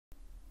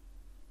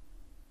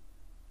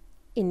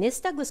In this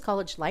Douglas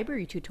College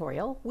Library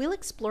tutorial, we'll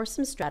explore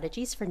some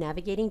strategies for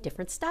navigating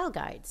different style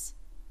guides.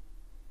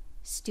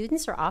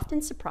 Students are often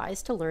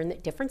surprised to learn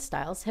that different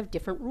styles have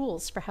different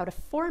rules for how to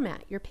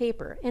format your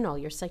paper and all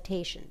your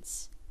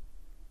citations.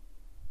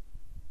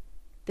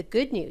 The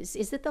good news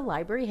is that the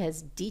library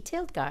has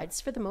detailed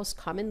guides for the most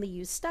commonly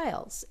used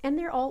styles, and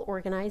they're all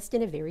organized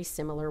in a very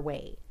similar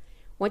way.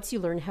 Once you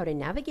learn how to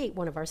navigate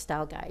one of our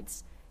style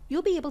guides,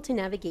 you'll be able to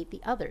navigate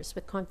the others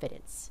with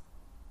confidence.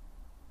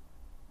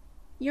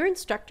 Your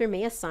instructor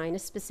may assign a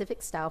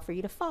specific style for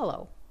you to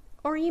follow,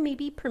 or you may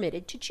be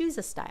permitted to choose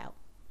a style.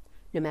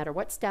 No matter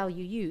what style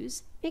you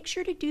use, make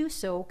sure to do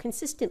so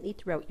consistently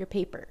throughout your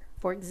paper.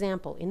 For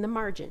example, in the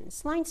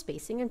margins, line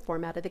spacing, and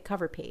format of the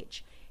cover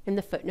page, in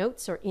the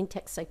footnotes or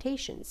in-text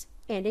citations,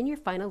 and in your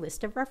final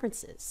list of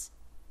references.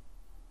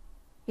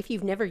 If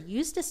you've never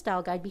used a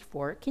style guide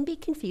before, it can be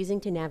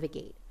confusing to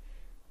navigate.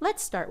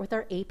 Let's start with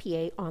our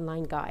APA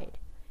online guide.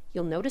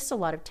 You'll notice a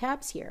lot of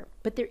tabs here,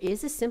 but there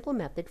is a simple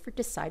method for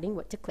deciding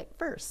what to click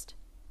first.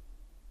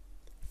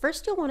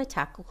 First, you'll want to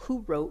tackle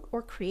who wrote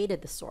or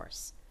created the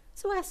source.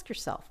 So ask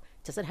yourself,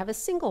 does it have a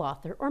single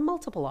author or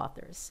multiple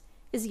authors?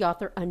 Is the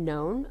author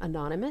unknown,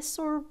 anonymous,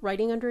 or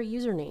writing under a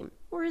username?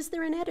 Or is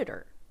there an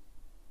editor?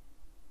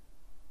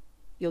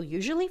 You'll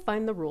usually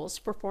find the rules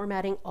for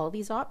formatting all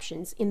these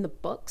options in the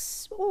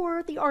Books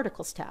or the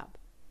Articles tab.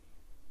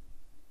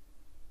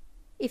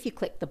 If you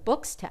click the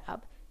Books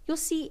tab, you'll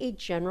see a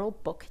general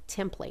book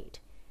template,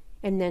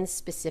 and then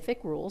specific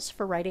rules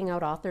for writing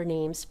out author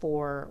names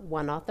for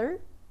one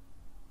author,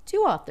 two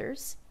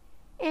authors,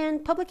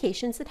 and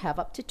publications that have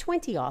up to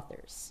 20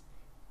 authors.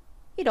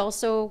 It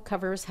also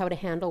covers how to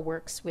handle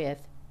works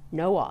with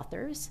no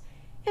authors,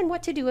 and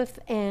what to do if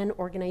an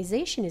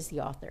organization is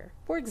the author,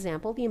 for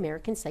example, the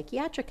American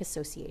Psychiatric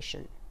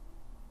Association.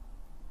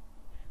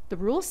 The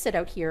rules set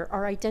out here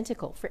are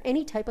identical for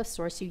any type of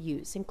source you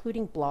use,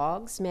 including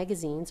blogs,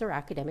 magazines, or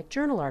academic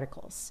journal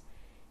articles.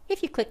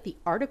 If you click the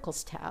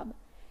Articles tab,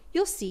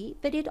 you'll see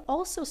that it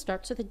also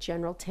starts with a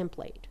general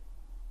template,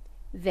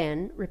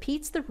 then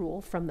repeats the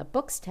rule from the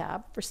Books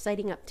tab for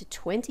citing up to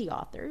 20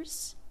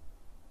 authors,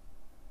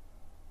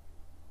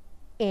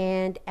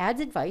 and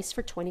adds advice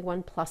for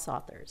 21 plus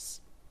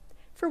authors.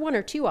 For one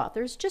or two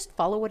authors, just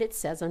follow what it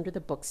says under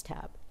the Books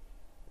tab.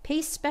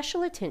 Pay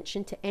special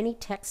attention to any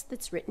text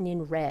that's written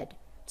in red.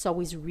 It's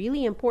always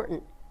really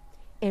important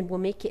and will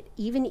make it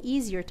even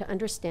easier to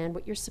understand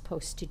what you're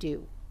supposed to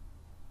do.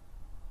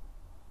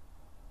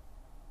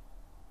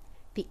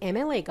 The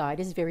MLA guide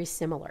is very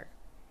similar.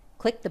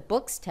 Click the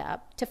Books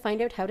tab to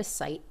find out how to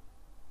cite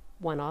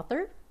one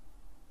author,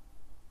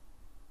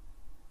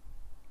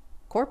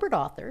 corporate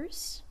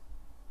authors,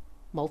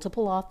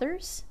 multiple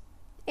authors,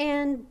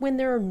 and when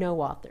there are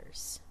no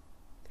authors.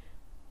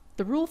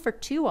 The rule for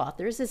two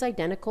authors is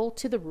identical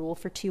to the rule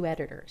for two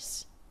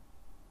editors.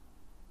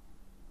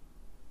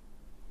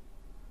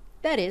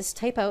 That is,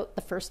 type out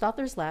the first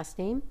author's last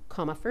name,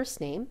 comma,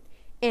 first name,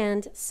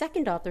 and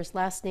second author's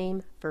last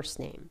name, first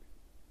name.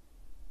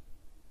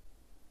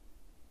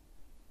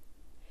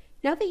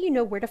 Now that you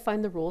know where to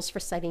find the rules for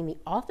citing the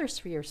authors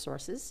for your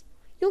sources,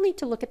 you'll need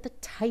to look at the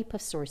type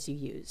of source you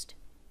used.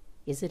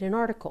 Is it an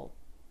article,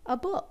 a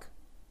book,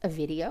 a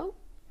video,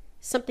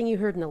 something you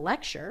heard in a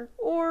lecture,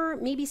 or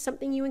maybe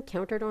something you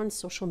encountered on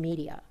social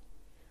media?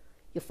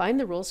 You'll find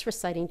the rules for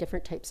citing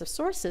different types of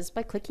sources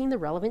by clicking the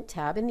relevant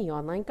tab in the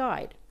online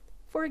guide.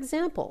 For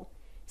example,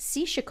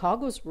 see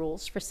Chicago's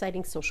rules for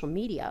citing social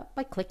media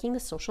by clicking the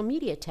Social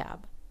Media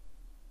tab.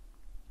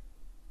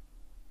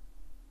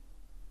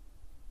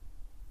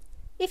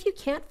 If you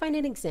can't find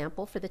an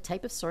example for the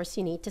type of source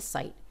you need to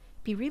cite,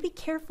 be really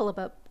careful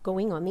about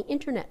going on the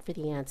internet for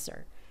the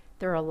answer.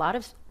 There are a lot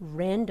of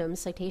random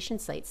citation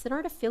sites that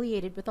aren't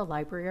affiliated with a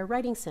library or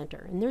writing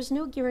center, and there's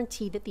no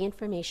guarantee that the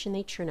information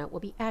they churn out will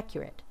be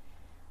accurate.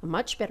 A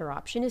much better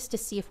option is to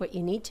see if what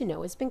you need to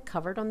know has been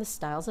covered on the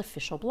style's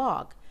official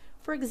blog.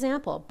 For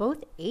example,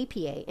 both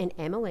APA and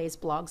MLA's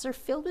blogs are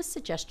filled with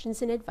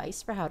suggestions and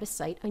advice for how to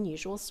cite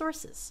unusual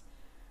sources.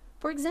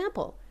 For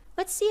example,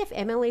 let's see if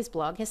MLA's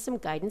blog has some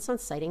guidance on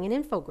citing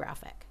an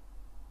infographic.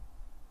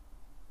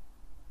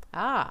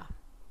 Ah,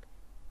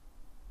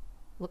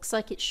 looks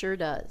like it sure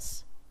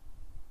does.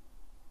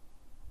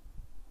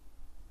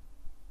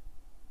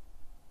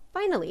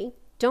 Finally,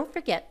 don't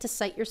forget to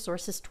cite your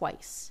sources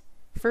twice.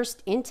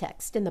 First in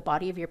text in the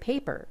body of your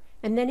paper,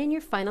 and then in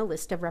your final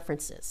list of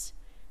references.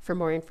 For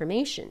more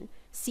information,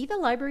 see the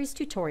library's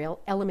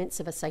tutorial, Elements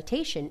of a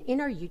Citation, in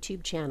our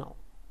YouTube channel.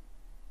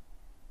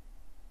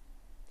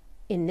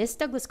 In this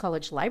Douglas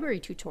College Library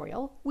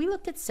tutorial, we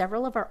looked at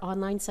several of our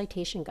online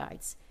citation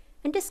guides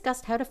and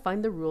discussed how to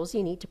find the rules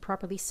you need to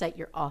properly cite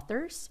your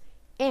authors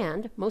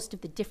and most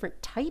of the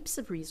different types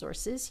of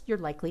resources you're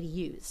likely to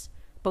use,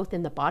 both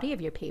in the body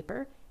of your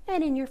paper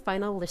and in your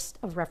final list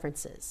of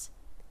references.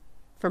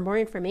 For more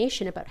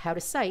information about how to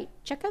cite,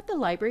 check out the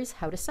library's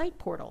How to Cite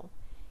portal.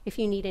 If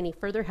you need any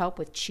further help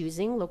with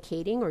choosing,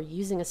 locating, or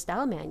using a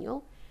style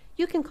manual,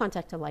 you can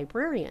contact a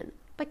librarian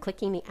by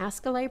clicking the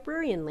Ask a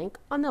Librarian link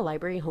on the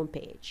library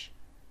homepage.